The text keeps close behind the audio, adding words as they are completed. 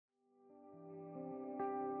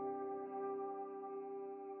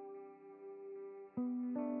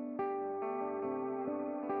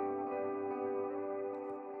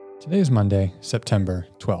Today is Monday, September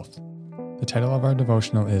 12th. The title of our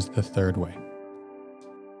devotional is The Third Way.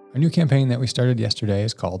 Our new campaign that we started yesterday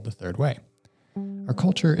is called The Third Way. Our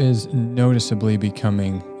culture is noticeably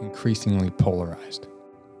becoming increasingly polarized.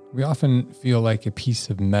 We often feel like a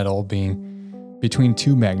piece of metal being between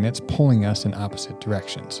two magnets pulling us in opposite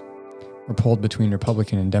directions. We're pulled between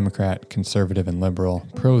Republican and Democrat, conservative and liberal,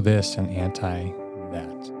 pro this and anti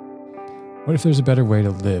that. What if there's a better way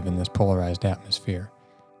to live in this polarized atmosphere?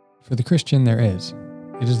 For the Christian, there is.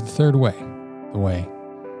 It is the third way, the way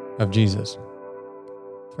of Jesus.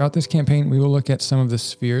 Throughout this campaign, we will look at some of the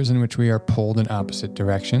spheres in which we are pulled in opposite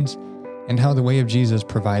directions and how the way of Jesus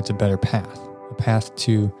provides a better path, a path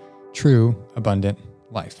to true, abundant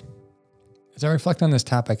life. As I reflect on this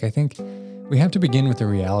topic, I think we have to begin with the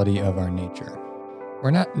reality of our nature.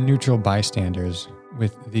 We're not neutral bystanders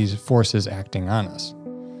with these forces acting on us.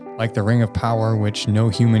 Like the ring of power, which no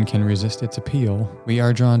human can resist its appeal, we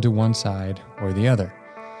are drawn to one side or the other.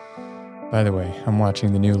 By the way, I'm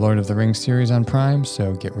watching the new Lord of the Rings series on Prime,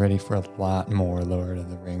 so get ready for a lot more Lord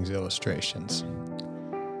of the Rings illustrations.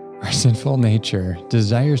 Our sinful nature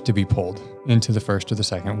desires to be pulled into the first or the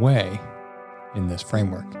second way in this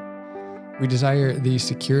framework. We desire the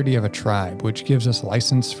security of a tribe, which gives us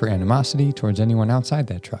license for animosity towards anyone outside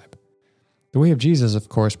that tribe. The way of Jesus, of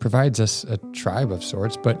course, provides us a tribe of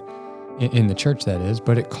sorts, but in the church that is,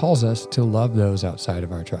 but it calls us to love those outside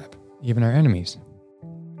of our tribe, even our enemies.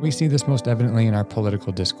 We see this most evidently in our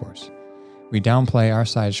political discourse. We downplay our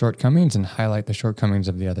side's shortcomings and highlight the shortcomings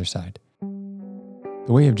of the other side.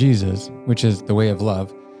 The way of Jesus, which is the way of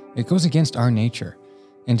love, it goes against our nature.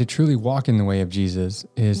 And to truly walk in the way of Jesus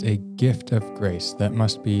is a gift of grace that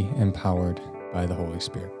must be empowered by the Holy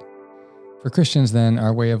Spirit. For Christians, then,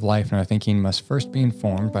 our way of life and our thinking must first be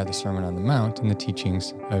informed by the Sermon on the Mount and the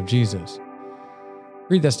teachings of Jesus.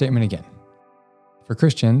 Read that statement again. For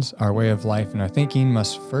Christians, our way of life and our thinking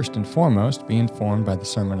must first and foremost be informed by the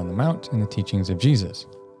Sermon on the Mount and the teachings of Jesus.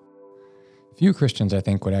 Few Christians, I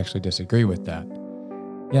think, would actually disagree with that.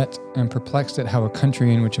 Yet, I'm perplexed at how a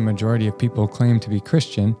country in which a majority of people claim to be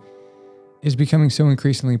Christian is becoming so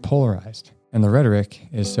increasingly polarized, and the rhetoric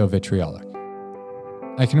is so vitriolic.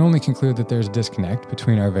 I can only conclude that there's a disconnect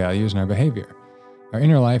between our values and our behavior, our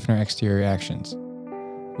inner life and our exterior actions.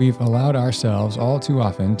 We've allowed ourselves all too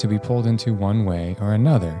often to be pulled into one way or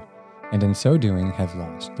another, and in so doing have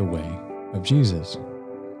lost the way of Jesus.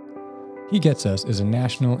 He Gets Us is a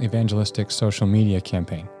national evangelistic social media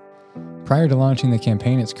campaign. Prior to launching the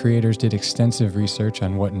campaign, its creators did extensive research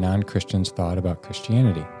on what non-Christians thought about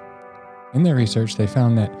Christianity. In their research, they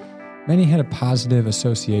found that many had positive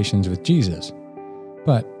associations with Jesus,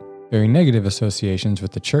 but very negative associations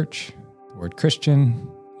with the church, the word Christian,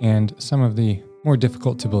 and some of the more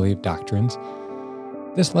difficult to believe doctrines.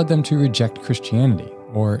 This led them to reject Christianity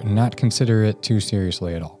or not consider it too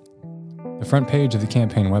seriously at all. The front page of the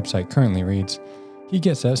campaign website currently reads, "He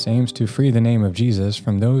Gets Us aims to free the name of Jesus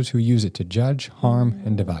from those who use it to judge, harm,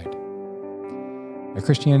 and divide." A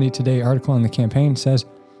Christianity Today article in the campaign says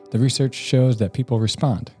the research shows that people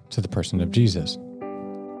respond to the person of Jesus.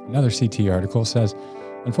 Another CT article says,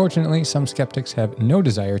 unfortunately, some skeptics have no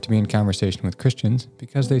desire to be in conversation with Christians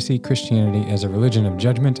because they see Christianity as a religion of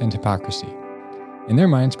judgment and hypocrisy. In their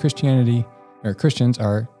minds, Christians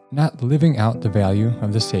are not living out the value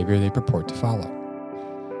of the Savior they purport to follow.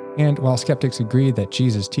 And while skeptics agree that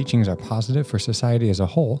Jesus' teachings are positive for society as a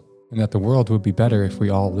whole, and that the world would be better if we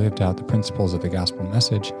all lived out the principles of the gospel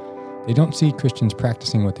message, they don't see Christians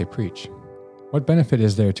practicing what they preach. What benefit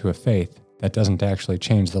is there to a faith that doesn't actually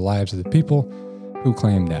change the lives of the people who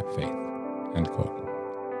claim that faith?" End quote.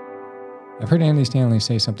 I've heard Andy Stanley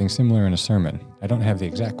say something similar in a sermon. I don't have the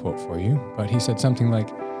exact quote for you, but he said something like,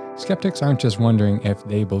 "Skeptics aren't just wondering if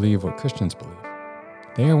they believe what Christians believe.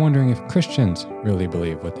 They are wondering if Christians really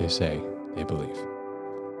believe what they say they believe."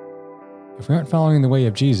 If we aren't following the way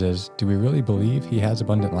of Jesus, do we really believe he has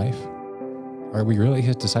abundant life? Are we really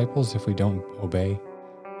his disciples if we don't obey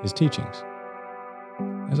his teachings?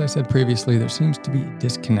 As I said previously, there seems to be a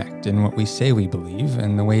disconnect in what we say we believe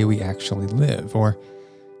and the way we actually live, or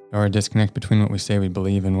a disconnect between what we say we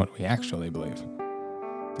believe and what we actually believe.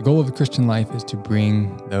 The goal of the Christian life is to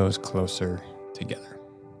bring those closer together.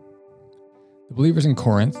 The believers in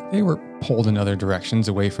Corinth, they were pulled in other directions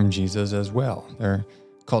away from Jesus as well. Their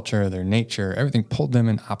culture, their nature, everything pulled them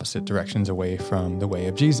in opposite directions away from the way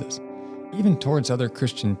of Jesus, even towards other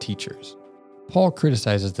Christian teachers. Paul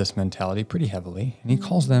criticizes this mentality pretty heavily, and he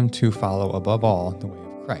calls them to follow above all the way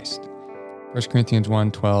of Christ. 1 Corinthians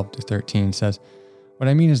 1:12-13 says, "What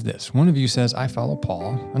I mean is this, one of you says, I follow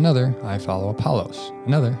Paul, another, I follow Apollos,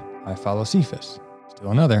 another, I follow Cephas,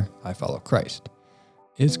 still another, I follow Christ.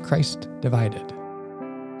 Is Christ divided?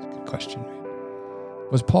 That's a good question,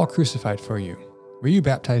 right? Was Paul crucified for you? Were you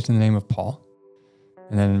baptized in the name of Paul?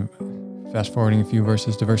 And then fast forwarding a few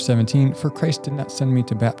verses to verse 17, for Christ did not send me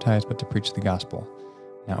to baptize, but to preach the gospel,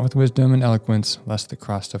 not with wisdom and eloquence, lest the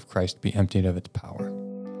cross of Christ be emptied of its power.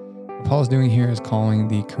 What Paul is doing here is calling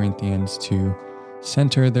the Corinthians to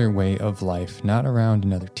center their way of life, not around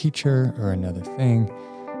another teacher or another thing,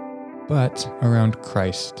 but around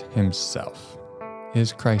Christ himself.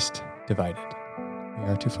 Is Christ divided? We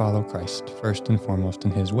are to follow Christ first and foremost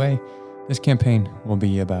in his way. This campaign will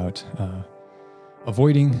be about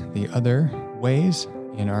avoiding the other ways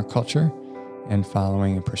in our culture and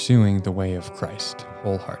following and pursuing the way of Christ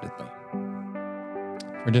wholeheartedly.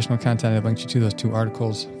 For additional content, I've linked you to those 2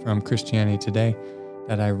 articles from Christianity Today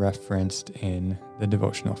that I referenced in the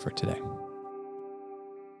devotional for today.